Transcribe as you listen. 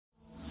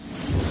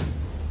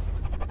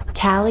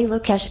Tally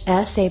Lukesh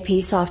SAP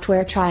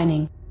software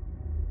training.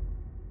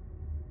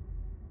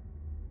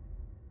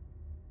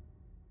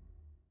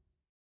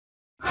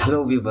 Hello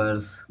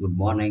viewers, good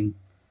morning.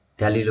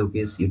 Tally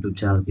Lokesh YouTube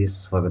ఛానల్కి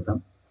స్వాగతం.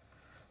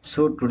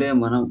 So today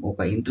మనం ఒక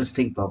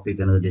interesting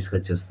topic అనేది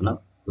డిస్కస్ చేస్తున్నాం,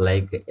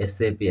 like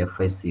SAP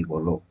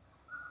ఎఫ్ఐసిఓలో.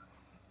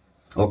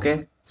 Okay,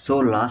 so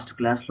last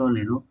క్లాస్లో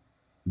నేను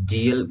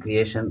జిఎల్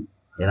క్రియేషన్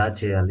ఎలా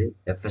చేయాలి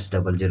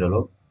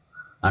FS00లో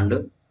అండ్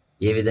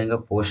ఏ విధంగా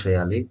పోస్ట్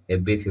చేయాలి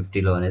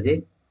FB50లో అనేది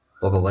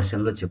ఒక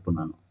వర్షన్లో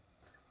చెప్పున్నాను.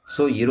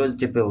 సో ఈరోజు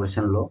చెప్పే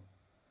వర్షన్లో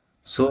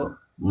సో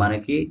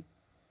మనకి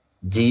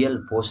జిఎల్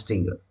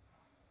పోస్టింగ్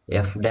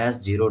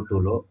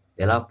F-02లో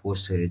ఎలా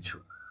పోస్ట్ చేయొచ్చు,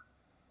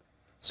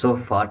 సో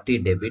 40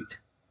 డెబిట్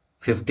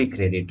 50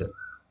 క్రెడిట్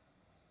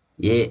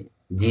ఏ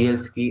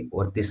జిఎల్స్కి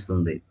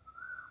వర్తిస్తుంది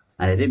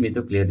అనేది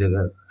మీతో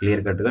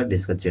క్లియర్ కట్గా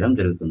డిస్కస్ చేయడం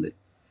జరుగుతుంది.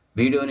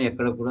 వీడియోని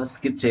ఎక్కడ కూడా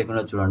స్కిప్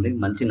చేయకుండా చూడండి,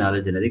 మంచి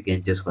నాలెడ్జ్ అనేది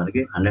గెయిన్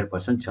చేసుకోవడానికి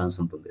 100% ఛాన్స్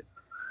ఉంటుంది.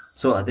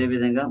 సో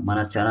అదేవిధంగా మన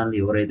ఛానల్ని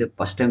ఎవరైతే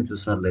ఫస్ట్ టైం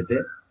చూసినట్లయితే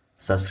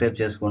సబ్స్క్రైబ్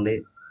చేసుకోండి,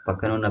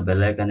 పక్కన ఉన్న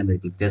బెల్ ఐకాన్ని మీరు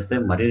క్లిక్ చేస్తే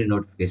మరిన్ని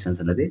నోటిఫికేషన్స్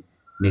అనేది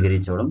మీకు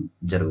రీచ్ అవ్వడం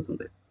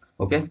జరుగుతుంది.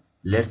 Okay,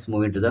 let's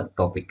move in to the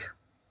topic.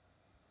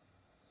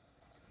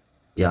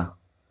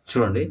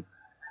 చూడండి,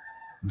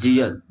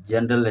 GL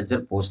general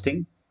ledger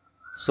posting.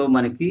 So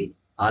మనకి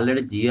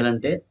ఆల్రెడీ జిఎల్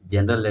అంటే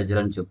జనరల్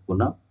లెడ్జర్ అని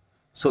చెప్పుకున్నాం.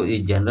 సో ఈ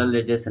జనరల్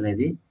లెడ్జర్స్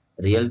అనేది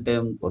రియల్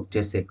టైం వర్క్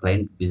చేసే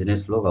క్లయింట్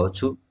బిజినెస్లో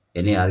కావచ్చు,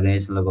 ఎనీ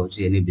ఆర్గనైజేషన్లో కావచ్చు,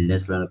 ఎనీ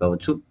బిజినెస్లో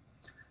కావచ్చు,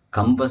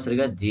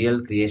 కంపల్సరీగా జిఎల్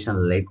క్రియేషన్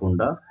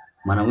లేకుండా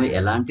మనము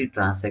ఎలాంటి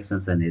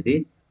ట్రాన్సాక్షన్స్ అనేది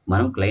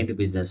మనం క్లయింట్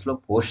బిజినెస్లో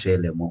పోస్ట్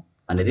చేయలేము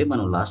అనేది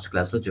మనం లాస్ట్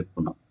క్లాస్లో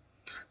చెప్పుకున్నాం.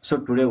 సో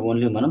టుడే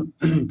ఓన్లీ మనం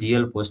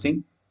జిఎల్ పోస్టింగ్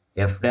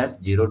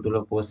F-02లో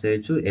పోస్ట్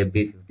చేయొచ్చు,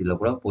 FB50లో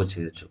కూడా పోస్ట్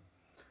చేయొచ్చు.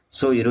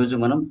 సో ఈరోజు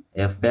మనం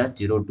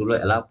F-02లో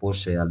ఎలా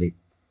పోస్ట్ చేయాలి,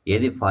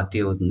 ఏది 40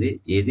 అవుతుంది,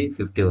 ఏది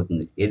 50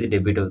 అవుతుంది, ఏది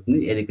డెబిట్ అవుతుంది,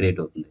 ఏది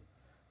క్రెడిట్ అవుతుంది,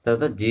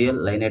 తర్వాత జిఎల్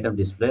లైన్ ఐటమ్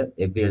డిస్ప్లే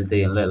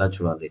FB-L3Nలో ఎలా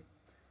చూడాలి,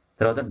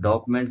 తర్వాత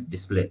డాక్యుమెంట్స్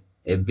డిస్ప్లే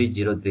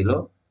FB-03లో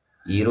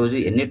ఈరోజు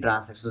ఎన్ని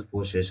ట్రాన్సాక్షన్స్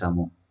పోస్ట్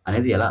చేశాము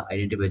అనేది ఎలా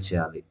ఐడెంటిఫై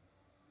చేయాలి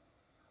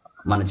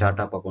మన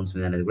చార్ట్ ఆఫ్ అకౌంట్స్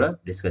మీద అనేది కూడా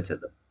డిస్కస్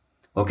చేద్దాం.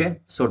 Okay,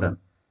 so done.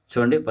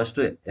 చూడండి, ఫస్ట్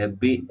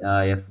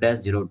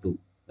F-02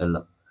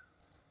 వెళ్దాం.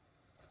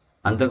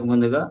 అంతకు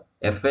ముందుగా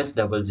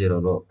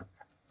FS00లో,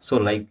 సో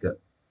లైక్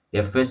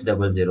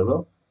FS00లో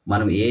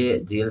మనం ఏ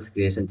జిఎల్స్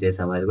క్రియేషన్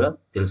చేసామో అది కూడా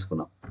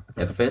తెలుసుకున్నాం.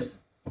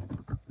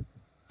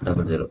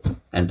 FS00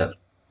 enter.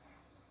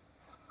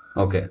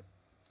 ఓకే,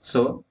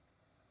 సో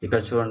ఇక్కడ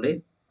చూడండి,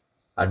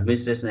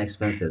 administration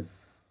expenses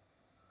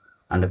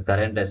and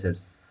current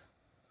assets,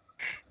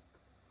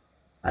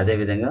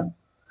 అదేవిధంగా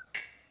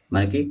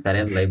మనకి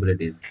current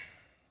liabilities,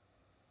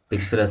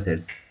 fixed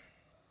assets,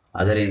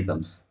 other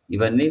incomes,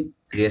 ఇవన్నీ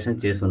క్రియేషన్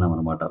చేస్తున్నాం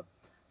అనమాట.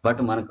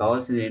 బట్ మనకు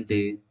కావాల్సింది ఏంటి,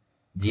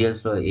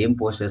 జిఎల్స్లో ఏం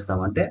పోస్ట్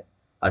చేస్తామంటే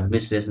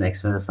అడ్మినిస్ట్రేషన్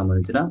ఎక్స్పెన్సెస్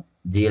సంబంధించిన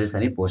జిఎల్స్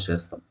అని పోస్ట్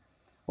చేస్తాం.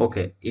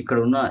 ఓకే, ఇక్కడ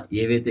ఉన్న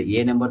ఏవైతే ఏ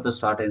నెంబర్తో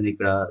స్టార్ట్ అయింది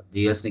ఇక్కడ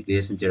జిఎల్స్ని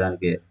క్రియేషన్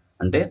చేయడానికి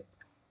అంటే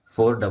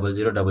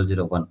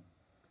 400001,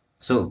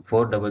 సో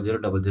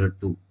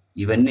 400002,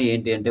 ఇవన్నీ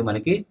ఏంటి అంటే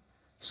మనకి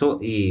సో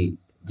ఈ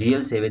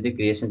జిఎల్స్ ఏవైతే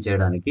క్రియేషన్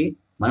చేయడానికి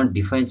మనం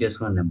డిఫైన్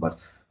చేసుకున్న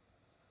నెంబర్స్.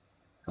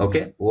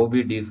 ఓకే,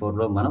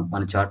 OBD4లో మనం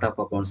మన చార్ట్ ఆఫ్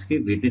అకౌంట్స్కి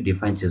వీటిని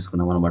డిఫైన్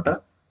చేసుకున్నాం అనమాట,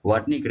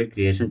 వాటిని ఇక్కడ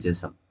క్రియేషన్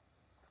చేసాం.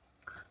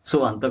 సో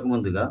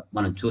అంతకుముందుగా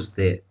మనం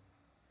చూస్తే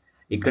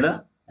ఇక్కడ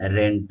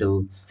rent,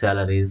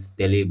 salaries,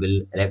 tele bill,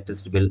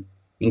 electricity bill,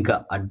 ఇంకా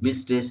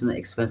అడ్మినిస్ట్రేషన్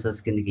ఎక్స్పెన్సెస్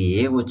కిందకి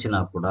ఏ వచ్చినా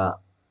కూడా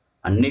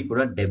అన్నీ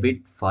కూడా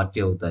డెబిట్ 40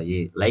 అవుతాయి,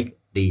 లైక్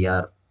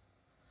డిఆర్.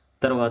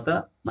 తర్వాత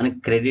మనకి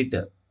క్రెడిట్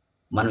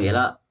మనం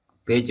ఎలా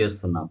పే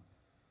చేస్తున్నాం,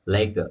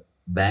 లైక్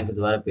బ్యాంక్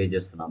ద్వారా పే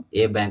చేస్తున్నాం.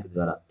 ఏ బ్యాంక్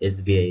ద్వారా,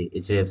 SBI,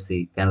 HDFC,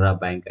 Canara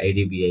bank,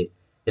 IDBI,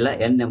 ఇలా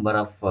n నెంబర్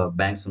ఆఫ్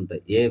బ్యాంక్స్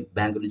ఉంటాయి. ఏ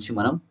బ్యాంక్ నుంచి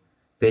మనం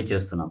పే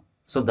చేస్తున్నాం,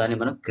 సో దాన్ని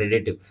మనం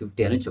క్రెడిట్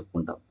 50 అని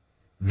చెప్పుకుంటాం.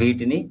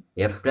 వీటిని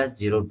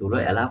F-02లో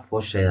ఎలా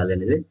పోస్ట్ చేయాలి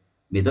అనేది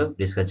మీతో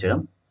డిస్కస్ చేయడం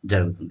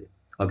జరుగుతుంది.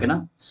 ఓకేనా,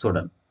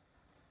 చూడండి,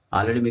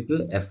 ఆల్రెడీ మీకు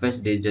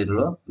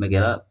FS-00లో మీకు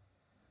ఎలా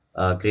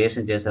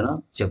క్రియేషన్ చేశానో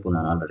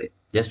చెప్పున్నాను ఆల్రెడీ.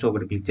 జస్ట్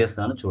ఒకటి క్లిక్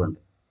చేస్తున్నాను, చూడండి.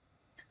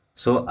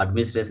 సో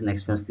అడ్మినిస్ట్రేషన్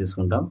ఎక్స్పెన్స్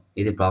తీసుకుంటాం,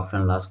 ఇది ప్రాఫిట్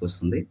అండ్ లాస్కి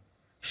వస్తుంది.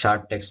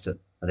 Short text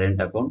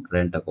rent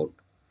account.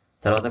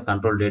 తర్వాత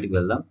కంట్రోల్ డేట్కి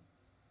వెళ్దాం.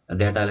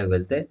 డేటాలోకి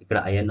వెళ్తే ఇక్కడ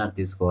INR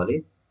తీసుకోవాలి.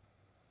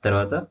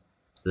 తర్వాత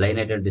లైన్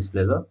ఐటమ్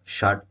డిస్ప్లేలో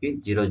షార్ట్కి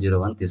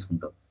 001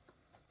 తీసుకుంటాం.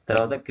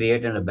 తర్వాత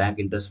క్రియేట్ అండ్ బ్యాంక్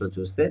ఇంట్రెస్ట్లో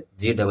చూస్తే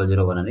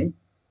G001 అని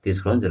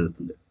తీసుకోవడం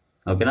జరుగుతుంది.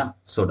 ఓకేనా,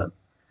 చూడండి.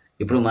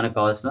 ఇప్పుడు మనకు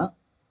కావాల్సిన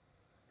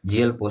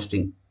జిఎల్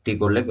పోస్టింగ్ టీ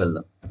కోడ్లోకి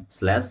వెళ్దాం.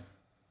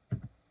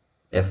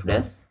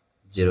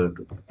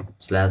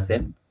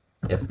 /F-02/N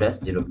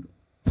F-02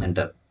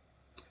 enter.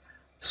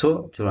 సో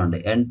చూడండి,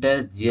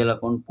 enter GL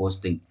account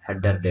posting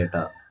header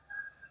data.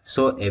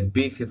 So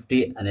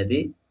FB50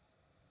 అనేది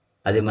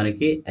అది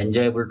మనకి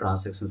ఎంజాయబుల్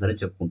ట్రాన్సాక్షన్స్ అని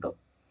చెప్పుకుంటాం.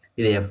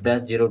 ఇది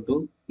F-02,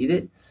 ఇది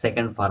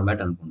సెకండ్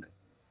ఫార్మాట్ అనుకోండి.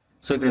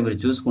 సో ఇక్కడ మీరు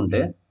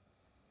చూసుకుంటే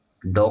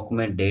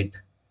document date,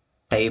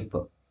 type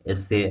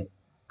SA,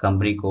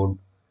 company code,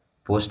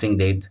 posting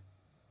date,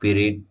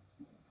 period,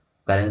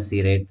 currency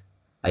rate,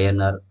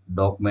 INR,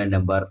 document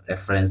number,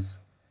 reference.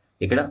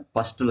 ఇక్కడ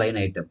ఫస్ట్ లైన్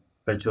ఐటమ్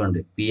ఇక్కడ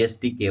చూడండి,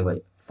 పిఎస్టికేవై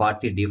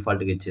 40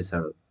 డిఫాల్ట్గా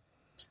ఇచ్చేసాడు.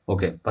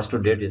 ఓకే, ఫస్ట్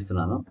డేట్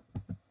ఇస్తున్నాను.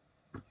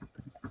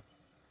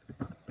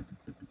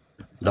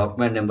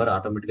 డాక్యుమెంట్ నెంబర్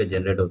ఆటోమేటిక్గా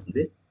జనరేట్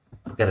అవుతుంది.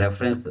 ఓకే,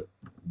 రెఫరెన్స్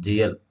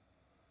జిఎల్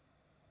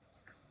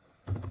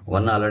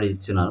 1 ఆల్రెడీ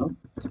ఇస్తున్నాను,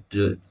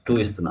 2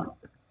 ఇస్తున్నాను.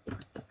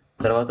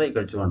 తర్వాత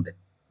ఇక్కడ చూడండి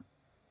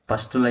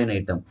ఫస్ట్ లైన్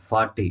ఐటమ్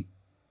 40.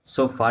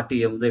 సో 40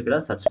 ఏముందో ఇక్కడ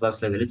సెర్చ్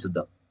బాక్స్లో వెళ్ళి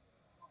చూద్దాం.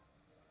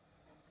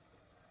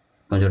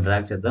 కొంచెం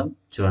డ్రాగ్ చేద్దాం.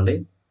 చూడండి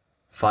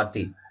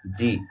 40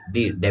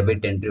 డి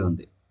డెబిట్ ఎంట్రీ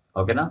ఉంది.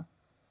 ఓకేనా,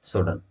 సో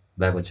డన్.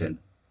 బ్యాక్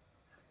వచ్చేయండి.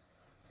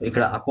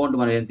 ఇక్కడ అకౌంట్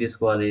మనం ఏం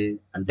తీసుకోవాలి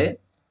అంటే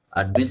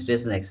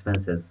administration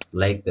expenses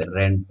like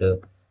rent,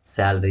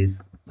 salaries,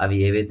 అవి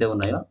ఏవైతే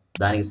ఉన్నాయో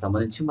దానికి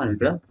సంబంధించి మనం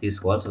ఇక్కడ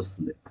తీసుకోవాల్సి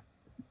వస్తుంది.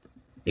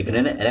 ఇక్కడ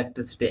నేను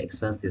ఎలక్ట్రిసిటీ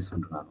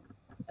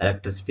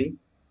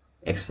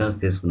ఎక్స్పెన్స్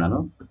తీసుకున్నాను.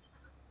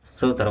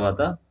 సో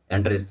తర్వాత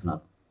ఎంటర్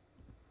ఇస్తున్నాను.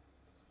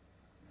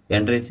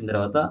 ఎంటర్ ఇచ్చిన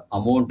తర్వాత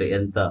అమౌంట్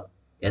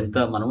ఎంత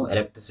మనము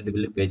ఎలక్ట్రిసిటీ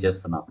బిల్ పే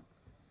చేస్తున్నాం,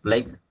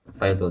 లైక్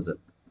 5000.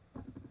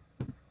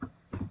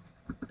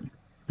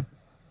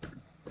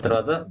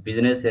 తర్వాత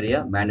బిజినెస్ ఏరియా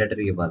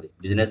మ్యాండేటరీ ఇవ్వాలి.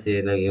 బిజినెస్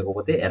ఏరియా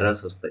ఇవ్వకపోతే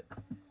ఎర్రర్స్ వస్తాయి.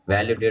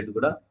 వాల్యూ డేట్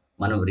కూడా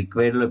మనం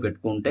రిక్వైర్డ్లో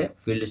పెట్టుకుంటే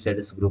ఫీల్డ్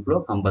స్టేటస్ గ్రూప్లో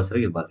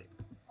కంపల్సరీ ఇవ్వాలి.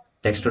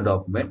 టెక్స్ట్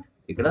డాక్యుమెంట్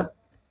ఇక్కడ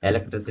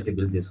ఎలక్ట్రిసిటీ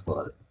బిల్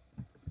తీసుకోవాలి.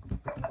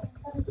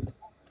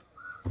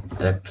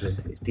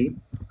 Electricity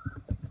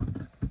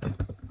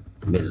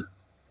bill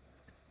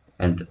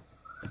enter,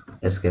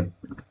 escape.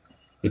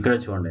 ఇక్కడ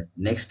చూడండి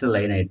నెక్స్ట్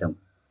లైన్ ఐటమ్.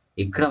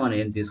 ఇక్కడ మనం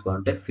ఏం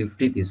తీసుకోవాలంటే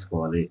 50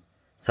 తీసుకోవాలి.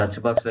 సర్చ్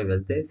బాక్స్లోకి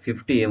వెళ్తే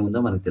 50 ఏముందో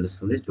మనకు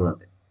తెలుస్తుంది.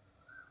 చూడండి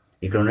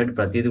ఇక్కడ ఉన్నట్టు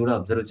ప్రతిదీ కూడా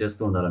అబ్జర్వ్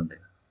చేస్తూ ఉండాలండి,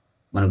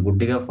 మనం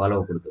గుడ్డిగా ఫాలో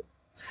అవ్వకూడదు.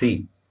 C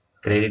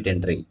credit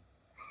entry.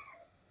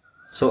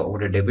 సో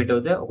ఒకటి డెబిట్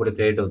అవుతే ఒకటి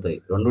క్రెడిట్ అవుతాయి,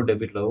 2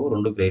 డెబిట్లు అవ్వు,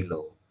 2 క్రెడిట్లు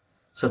అవ్వు.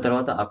 సో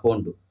తర్వాత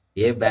అకౌంట్,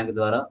 ఏ బ్యాంక్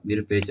ద్వారా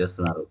మీరు పే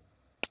చేస్తున్నారు.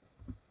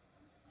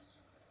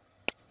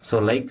 So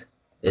like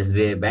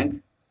SBI bank.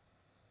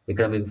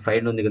 ఇక్కడ మీకు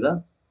ఫైండ్ ఉంది కదా,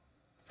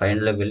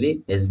 ఫైండ్లోకి వెళ్ళి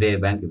ఎస్బీఐ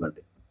బ్యాంక్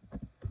ఇవ్వండి.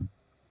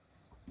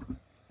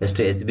 జస్ట్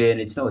ఎస్బీఐ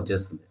అని ఇచ్చినా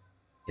వచ్చేస్తుంది.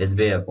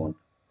 ఎస్బీఐ అకౌంట్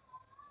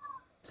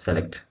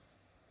సెలెక్ట్,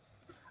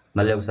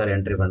 మళ్ళీ ఒకసారి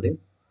ఎంటర్ ఇవ్వండి.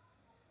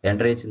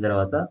 ఎంటర్ ఇచ్చిన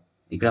తర్వాత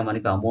ఇక్కడ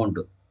మనకి అమౌంట్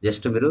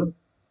జస్ట్ మీరు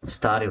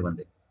స్టార్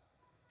ఇవ్వండి.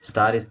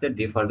 స్టార్ ఇస్తే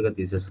డిఫాల్ట్గా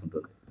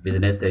తీసేసుకుంటుంది.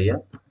 బిజినెస్ ఏరియా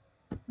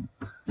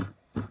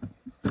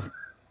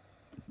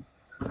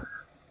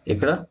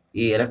ఇక్కడ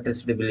ఈ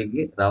ఎలక్ట్రిసిటీ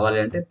బిల్కి రావాలి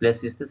అంటే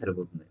ప్లస్ ఇస్తే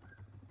సరిపోతుంది.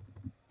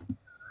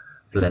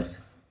 Plus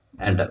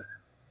enter.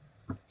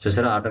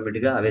 చూసారా,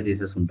 ఆటోమేటిక్గా అవే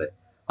తీసేసుకుంటాయి.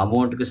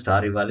 అమౌంట్కి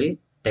స్టార్ ఇవ్వాలి,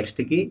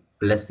 టెక్స్ట్కి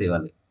ప్లస్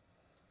ఇవ్వాలి.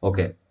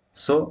 ఓకే,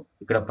 సో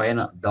ఇక్కడ పైన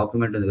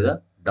డాక్యుమెంట్ ఉంది కదా,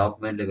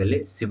 డాక్యుమెంట్కి వెళ్ళి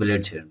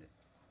సిమ్యులేట్ చేయండి.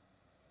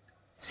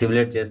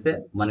 సిమ్యులేట్ చేస్తే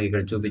మనకి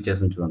ఇక్కడ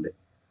చూపించేస్తుంది. చూడండి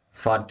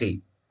 40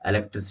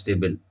 electricity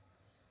bill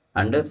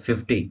and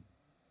 50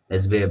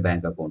 SBI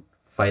bank account,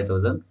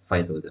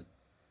 5000.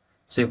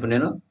 So ఇప్పుడు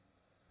నేను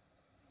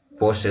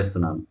పోస్ట్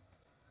చేస్తున్నాను.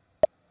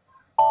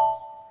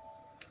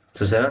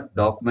 చూసారా,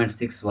 document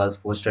 6 was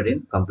posted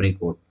in company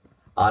code.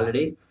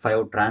 Already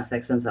 5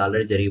 transactions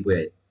already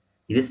జరిగిపోయాయి.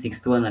 ఇది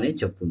 6th వన్ అని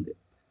చెప్తుంది.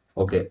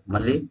 ఓకే,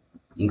 మళ్ళీ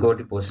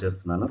ఇంకోటి పోస్ట్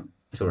చేస్తున్నాను.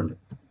 చూడండి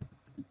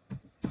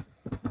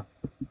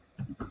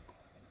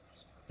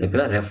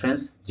ఇక్కడ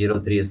రెఫరెన్స్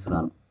 03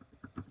 ఇస్తున్నాను.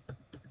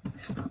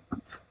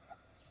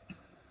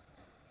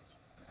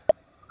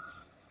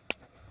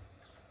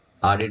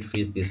 ఆడిట్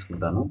ఫీజు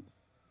తీసుకుంటాను.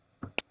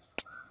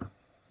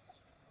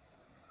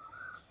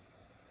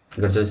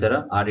 ఇక్కడ చూసారా,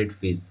 ఆడిట్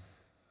ఫీజ్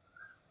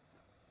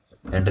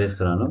ఎంటర్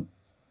ఇస్తున్నాను.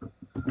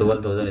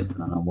 12,000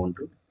 ఇస్తున్నాను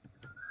amount.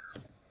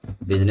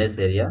 Business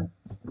area,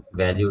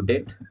 value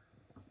date,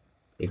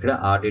 ఇక్కడ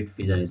ఆడిట్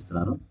ఫీజ్ అని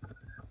ఇస్తున్నాను.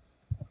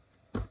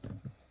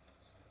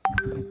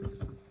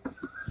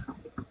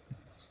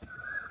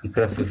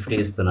 ఇక్కడ 50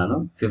 ఇస్తున్నాను.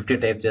 50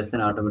 టైప్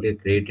చేస్తే ఆటోమేటిక్గా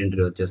క్రెడిట్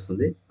ఎంట్రీ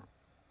వచ్చేస్తుంది.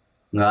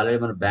 ఇంకా ఆల్రెడీ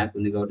మన బ్యాంక్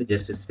ఉంది కాబట్టి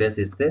జస్ట్ స్పేస్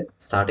ఇస్తే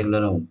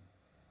స్టార్టింగ్లోనే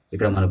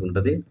ఇక్కడ మనకు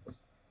ఉంటుంది.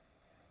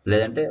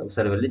 లేదంటే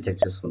ఒకసారి వెళ్ళి చెక్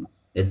చేసుకున్నాం.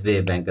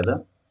 ఎస్బీఐ బ్యాంక్ కదా,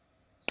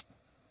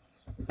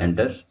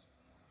 enter.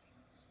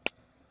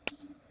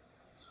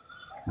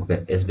 Okay,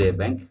 SBI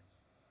bank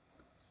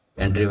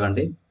entry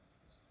ఇవ్వండి.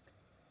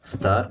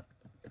 Star,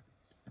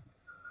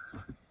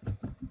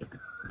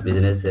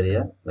 business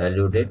area,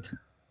 value date,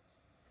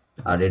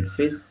 audit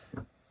fees,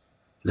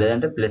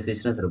 లేదంటే ప్లస్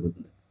ఇచ్చినా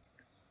సరిపోతుంది.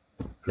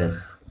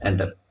 Plus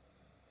enter.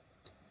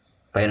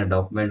 పైన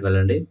డాక్యుమెంట్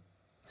వెళ్ళండి,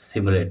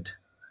 సిమ్యులేట్.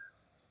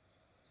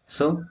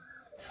 So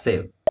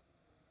save.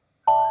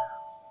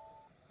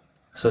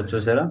 సో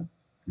చూసారా,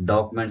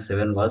 document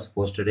 7 was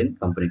posted in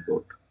company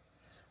code.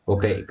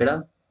 Okay, ఇక్కడ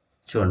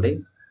చూడండి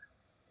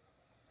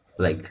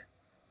లైక్.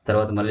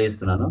 తర్వాత మళ్ళీ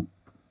ఇస్తున్నాను.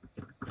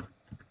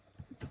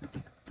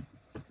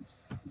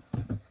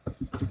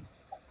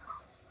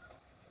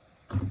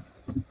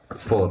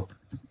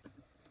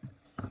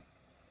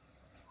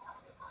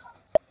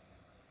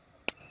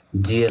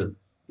 జిఎల్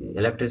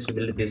ఎలక్ట్రిసిటీ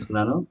బిల్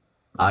తీసుకున్నాను,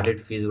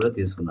 ఆడిట్ ఫీజు కూడా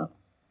తీసుకున్నాను.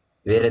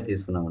 వేరే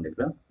తీసుకున్నామండి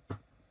ఇక్కడ.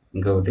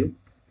 ఇంకొకటి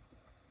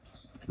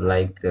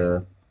లైక్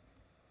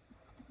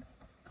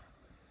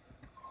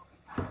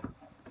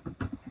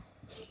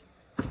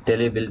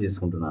టెలిబిల్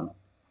తీసుకుంటున్నాను.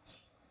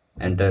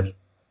 ఎంటర్.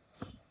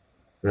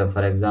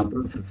 ఫర్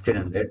ఎగ్జాంపుల్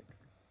 1500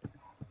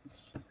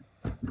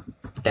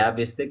 ట్యాబ్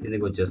ఇస్తే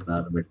కిందకి వచ్చేస్తుంది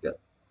ఆటోమేటిక్గా.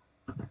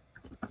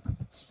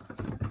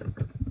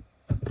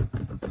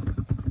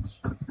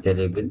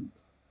 టెలిబిల్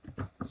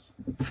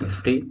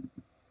 50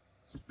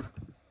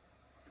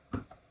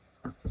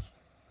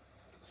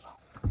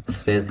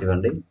 స్పేస్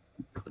ఇవ్వండి,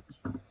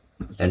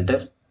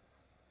 enter,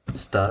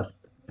 star,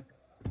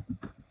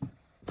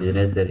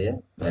 business area,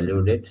 value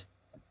date,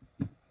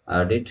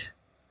 audit,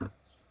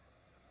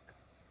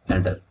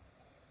 enter,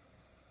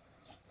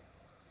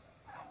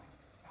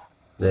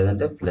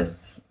 లేదంటే plus,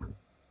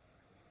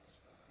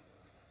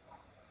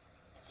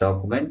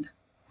 document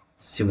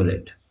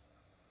simulate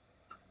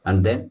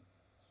and then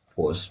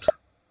post.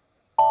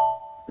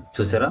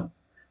 చూసారా,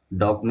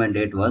 document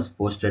date was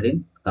posted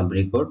in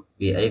company code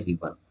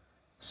VIV1.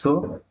 So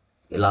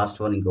last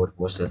one ఇంకొకటి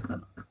post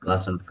చేస్తాను,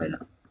 last one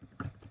final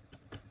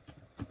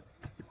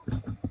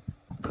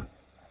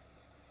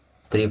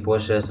 3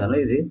 post చేస్తాను,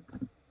 ఇది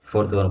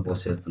 4th one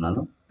post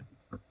చేస్తున్నాను.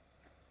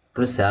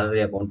 ఇప్పుడు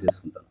salary account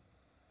తీసుకుంటాను.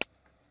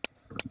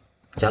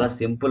 చాలా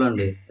సింపుల్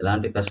అండి,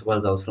 ఎలాంటి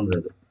కష్టపడాల్సిన అవసరం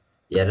లేదు.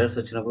 ఎర్రర్స్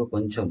వచ్చినప్పుడు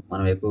కొంచెం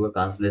మనం ఎక్కువగా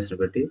కాన్సన్ట్రేషన్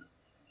పెట్టి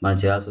మనం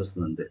చేయాల్సి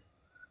వస్తుంది అంతే.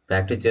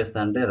 ప్రాక్టీస్ చేస్తా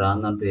అంటే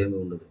రాందంటూ ఏమీ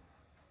ఉండదు,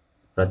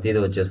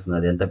 ప్రతిదీ వచ్చేస్తుంది.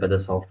 అది ఎంత పెద్ద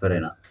సాఫ్ట్వేర్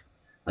అయినా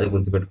అది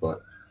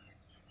గుర్తుపెట్టుకోవాలి.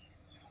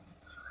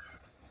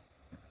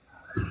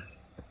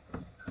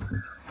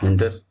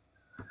 Enter.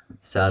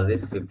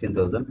 salaries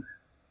 15,000.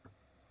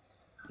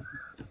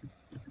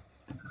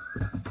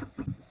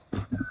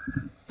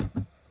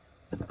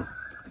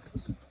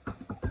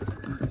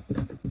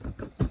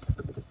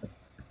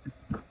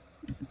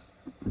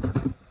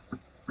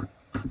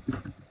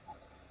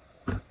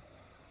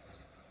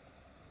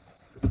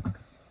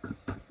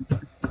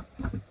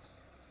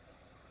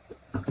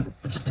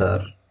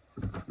 Star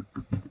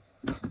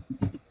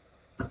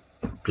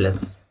plus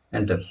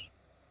enter.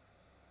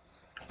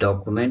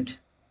 Document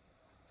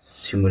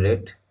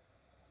simulate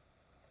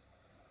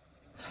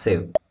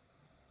save.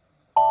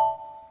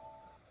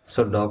 So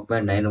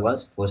document 9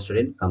 was posted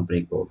in company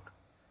code.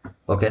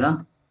 ఓకేనా.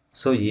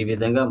 సో ఈ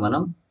విధంగా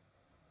మనం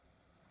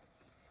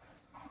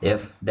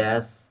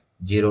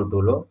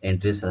F-02లో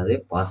ఎంట్రీస్ అనేది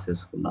పాస్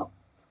చేసుకున్నాం.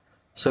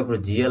 సో ఇప్పుడు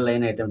GL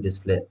లైన్ ఐటమ్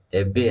డిస్ప్లే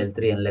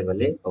FBL3Nలోకి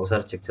వెళ్ళి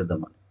ఒకసారి చెక్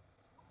చేద్దామండి.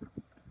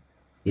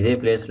 ఇదే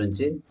ప్లేస్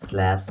నుంచి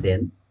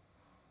 /n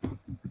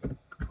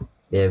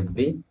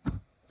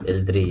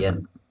FBL3N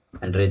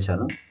ఎంటర్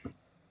ఇచ్చాను,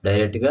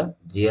 డైరెక్ట్గా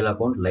GL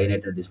అకౌంట్ లైన్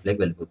ఐటమ్ డిస్ప్లేకి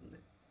వెళ్ళిపోతుంది.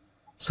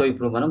 సో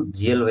ఇప్పుడు మనం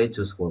GL వైజ్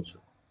చూసుకోవచ్చు.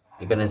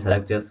 ఇక్కడ నేను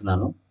సెలెక్ట్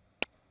చేస్తున్నాను,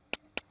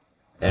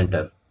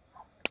 enter.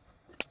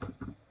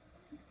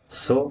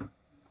 So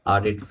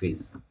audit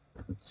fees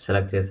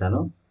select చేశాను,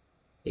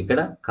 ఇక్కడ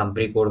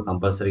కంపెనీ కోడ్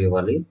కంపల్సరీ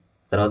ఇవ్వాలి,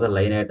 తర్వాత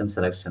line item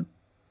selection,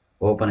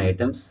 open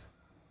items,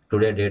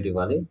 today date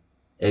ఇవ్వాలి,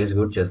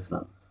 ఎగ్జిక్యూట్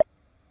చేస్తున్నాను.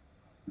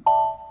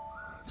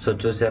 సో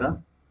చూసారా,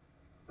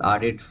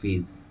 audit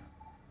fees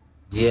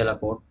GL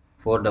account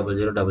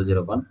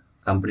 400001,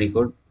 company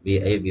code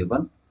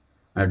VIV1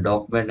 and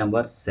document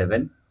number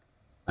 7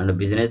 and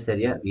business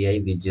area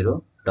VIV0,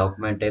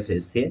 document type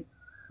SA,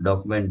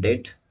 document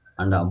date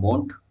and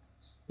amount,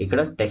 ఇక్కడ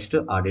text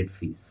audit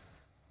fees.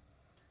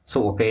 So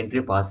ఒక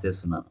entry pass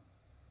చేస్తున్నాను.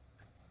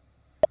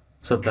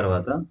 So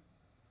తర్వాత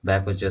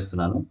back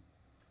వచ్చేస్తున్నాను.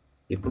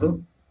 ఇప్పుడు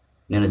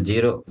నేను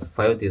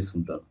 05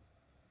 తీసుకుంటాను,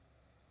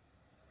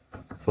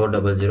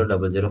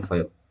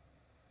 400005,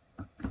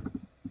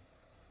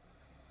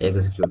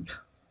 ఎగ్జిక్యూట్.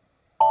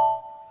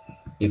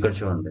 ఇక్కడ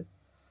చూడండి,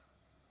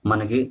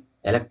 మనకి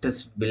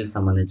ఎలక్ట్రిసిటీ బిల్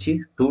సంబంధించి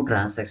 2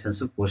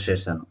 ట్రాన్సాక్షన్స్ పోస్ట్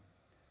చేశాను.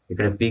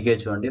 ఇక్కడ పీకే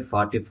చూడండి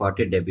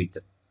 40 డెబిట్,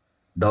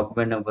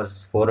 డాక్యుమెంట్ నెంబర్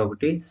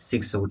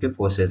 4161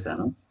 పోస్ట్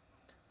చేశాను,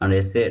 అండ్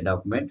SA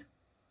డాక్యుమెంట్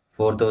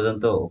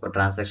 4000తో ఒక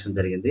ట్రాన్సాక్షన్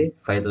జరిగింది,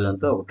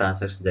 5000తో ఒక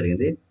ట్రాన్సాక్షన్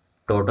జరిగింది,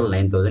 టోటల్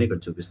 9000 ఇక్కడ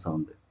చూపిస్తూ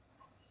ఉంది.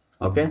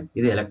 ఓకే,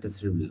 ఇది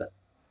ఎలక్ట్రిసిటీ బిల్.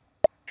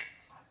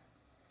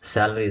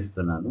 శాలరీ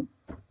ఇస్తున్నాను,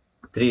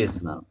 3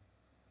 ఇస్తున్నాను,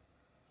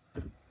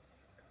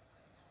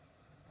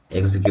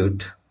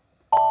 ఎగ్జిక్యూట్.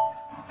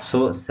 సో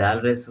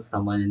శాలరీస్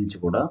సంబంధించి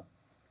కూడా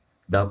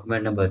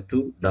document number 2,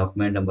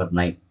 document number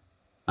 9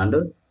 and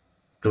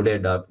today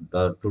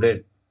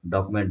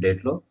document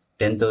డేట్లో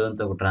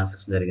 10,000తో ఒక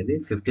ట్రాన్సాక్షన్ జరిగింది,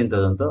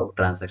 15,000తో ఒక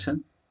ట్రాన్సాక్షన్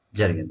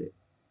జరిగింది.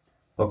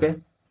 ఓకే,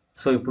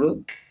 సో ఇప్పుడు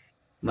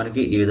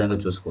మనకి ఈ విధంగా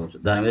చూసుకోవచ్చు.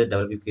 దాని మీద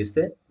డబుల్ క్లిక్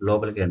ఇస్తే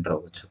లోపలికి ఎంటర్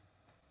అవ్వచ్చు.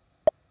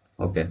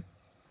 Okay,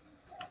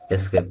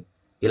 escape.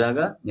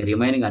 ఇలాగా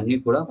రిమైనింగ్ అన్నీ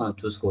కూడా మనం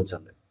చూసుకోవచ్చు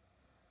అండి.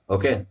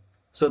 ఓకే,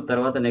 సో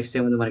తర్వాత నెక్స్ట్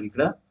ఏముంది మనకి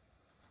ఇక్కడ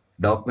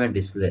డాక్యుమెంట్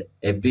డిస్ప్లే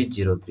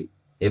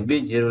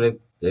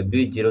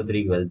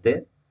FB03కి వెళ్తే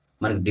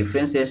మనకి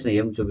డిఫరెన్సియేషన్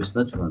ఏం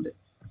చూపిస్తుందో చూడండి.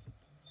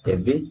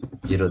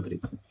 FB03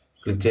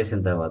 క్లిక్ చేసిన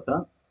తర్వాత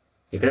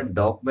ఇక్కడ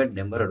డాక్యుమెంట్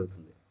నెంబర్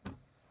అడుగుతుంది.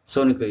 సో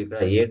నీకు ఇక్కడ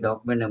ఏ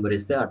డాక్యుమెంట్ నెంబర్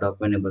ఇస్తే ఆ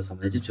డాక్యుమెంట్ నెంబర్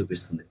సంబంధించి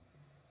చూపిస్తుంది.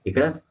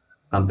 ఇక్కడ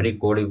కంపెనీ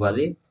కోడ్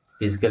ఇవ్వాలి,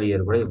 ఫిజికల్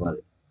ఇయర్ కూడా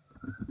ఇవ్వాలి.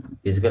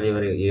 ఫిజికల్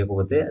ఇయర్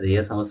ఇవ్వకపోతే అది ఏ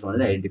సంవత్సరం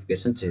అనేది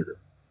ఐడెంటిఫికేషన్ చేయదు.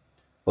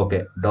 ఓకే,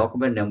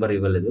 డాక్యుమెంట్ నెంబర్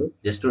ఇవ్వలేదు,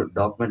 జస్ట్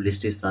డాక్యుమెంట్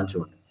లిస్ట్ ఇస్తున్నాను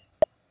చూడండి.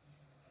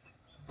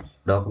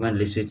 డాక్యుమెంట్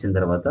లిస్ట్ ఇచ్చిన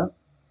తర్వాత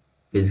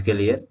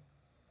ఫిజికల్ ఇయర్,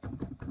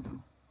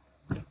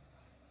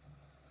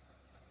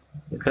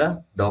 ఇక్కడ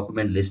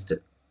డాక్యుమెంట్ లిస్ట్,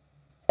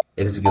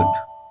 ఎగ్జిక్యూట్,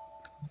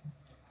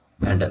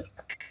 ఎంటర్.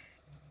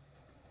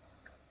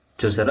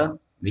 చూసారా,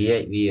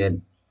 విఐవిఎన్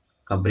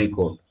కంపెనీ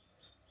కోడ్.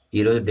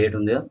 ఈరోజు డేట్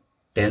ఉంది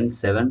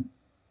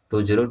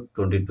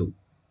 10/7/2022.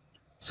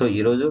 సో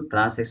ఈరోజు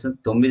ట్రాన్సాక్షన్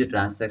 9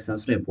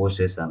 ట్రాన్సాక్షన్స్ నేను పోస్ట్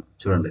చేశాను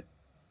చూడండి.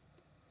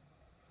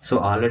 సో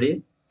ఆల్రెడీ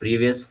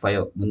ప్రీవియస్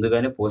 5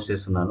 ముందుగానే పోస్ట్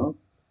చేస్తున్నాను.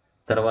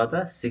 తర్వాత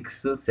 6,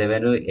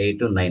 7,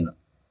 8, 9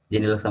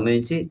 దీనికి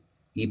సంబంధించి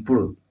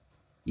ఇప్పుడు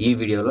ఈ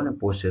వీడియోలో నేను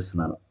పోస్ట్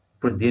చేస్తున్నాను.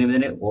 ఇప్పుడు దీని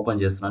మీదనే ఓపెన్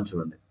చేస్తున్నాను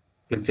చూడండి.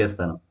 క్లిక్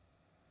చేస్తాను.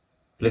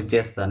 క్లిక్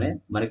చేస్తానే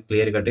మనకి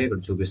క్లియర్ కట్గా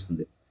ఇక్కడ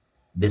చూపిస్తుంది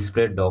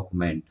display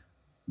document,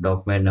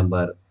 document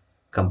number,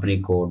 company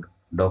code,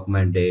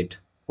 document date,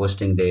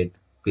 posting date,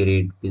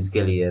 period,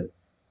 physical year,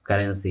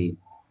 currency.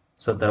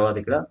 So తర్వాత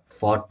ఇక్కడ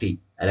 40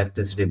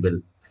 ఎలక్ట్రిసిటీ బిల్,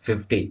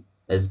 50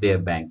 ఎస్బీఐ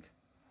బ్యాంక్.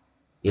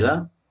 ఇలా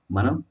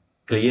మనం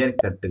క్లియర్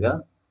కట్గా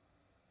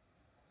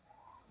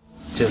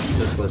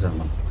చూసుకోవచ్చు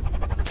అన్నమాట.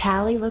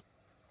 Tally look.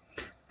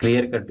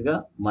 క్లియర్ కట్గా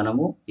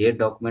మనము ఏ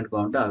డాక్యుమెంట్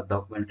కావాలంటే ఆ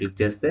డాక్యుమెంట్ క్లిక్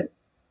చేస్తే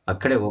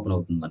అక్కడే ఓపెన్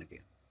అవుతుంది మనకి.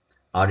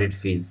 Audit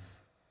fees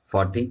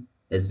 40,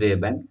 SBI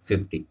bank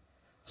 50.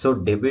 So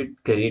debit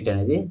credit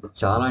అనేది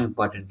చాలా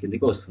ఇంపార్టెంట్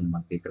కిందకి వస్తుంది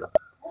మనకి ఇక్కడ,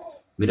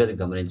 మీరు అది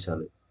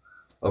గమనించాలి.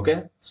 ఓకే,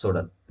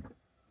 చూడండి.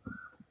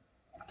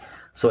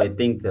 సో ఐ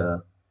థింక్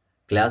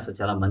క్లాస్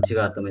చాలా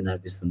మంచిగా అర్థమైంది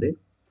అనిపిస్తుంది.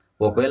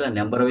 ఒకవేళ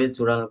నెంబర్ వైజ్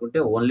చూడాలనుకుంటే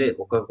ఓన్లీ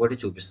ఒక్కొక్కటి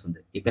చూపిస్తుంది.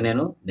 ఇక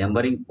నేను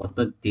నెంబరింగ్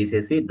మొత్తం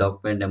తీసేసి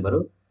డాక్యుమెంట్ నెంబరు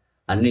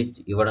అన్ని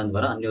ఇవ్వడం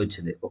ద్వారా అన్నీ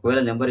వచ్చింది. ఒకవేళ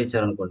నెంబర్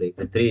ఇచ్చారనుకోండి,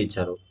 ఇక్కడ 3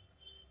 ఇచ్చారు.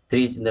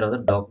 3 ఇచ్చిన తర్వాత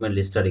డాక్యుమెంట్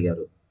లిస్ట్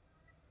అడిగారు,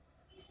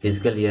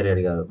 ఫిజికల్ ఇయర్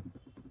అడిగారు,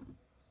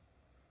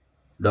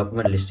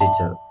 డాక్యుమెంట్ లిస్ట్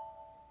ఇచ్చారు,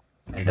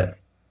 ఎంటర్.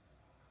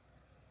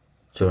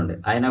 చూడండి,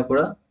 అయినా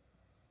కూడా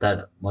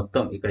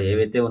మొత్తం ఇక్కడ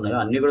ఏవైతే ఉన్నాయో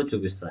అన్నీ కూడా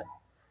చూపిస్తున్నాయి.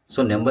 సో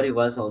నెంబర్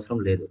ఇవ్వాల్సిన అవసరం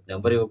లేదు.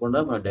 నెంబర్ ఇవ్వకుండా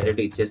మనం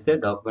డైరెక్ట్ ఇచ్చేస్తే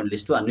డాక్యుమెంట్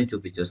లిస్టు అన్నీ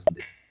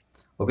చూపించేస్తుంది.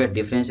 ఓకే,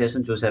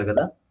 డిఫరెన్షియేషన్ చూశారు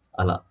కదా.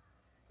 అలా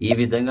ఈ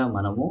విధంగా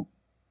మనము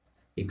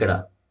ఇక్కడ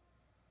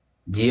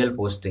జిఎల్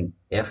పోస్టింగ్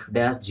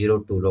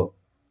F-02లో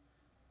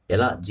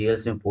ఎలా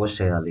జిఎల్స్ని పోస్ట్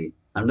చేయాలి,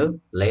 అండ్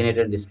లైన్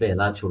ఐటెం డిస్ప్లే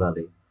ఎలా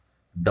చూడాలి,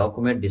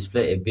 డాక్యుమెంట్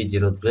డిస్ప్లే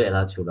FB03లో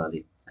ఎలా చూడాలి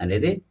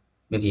అనేది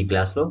మీకు ఈ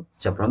క్లాస్లో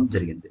చెప్పడం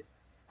జరిగింది.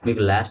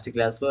 మీకు లాస్ట్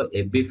క్లాస్లో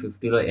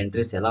FB50లో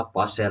ఎంట్రీస్ ఎలా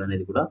పాస్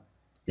చేయాలనేది కూడా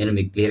నేను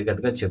మీకు క్లియర్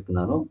కట్గా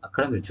చెప్తున్నాను,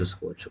 అక్కడ మీరు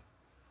చూసుకోవచ్చు.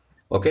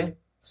 Okay,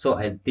 so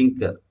I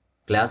think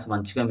class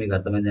మంచిగా మీకు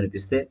అర్థమైంది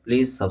అనిపిస్తే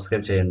ప్లీజ్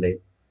సబ్స్క్రైబ్ చేయండి.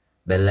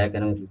 బెల్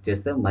ఐకాన్ మీద క్లిక్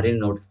చేస్తే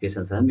మరిన్ని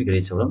నోటిఫికేషన్స్ అనేది మీకు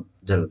రీచ్ అవ్వడం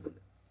జరుగుతుంది.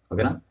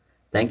 ఓకేనా,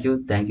 thank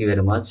you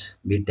very much.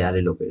 Me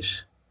Tally Lokesh.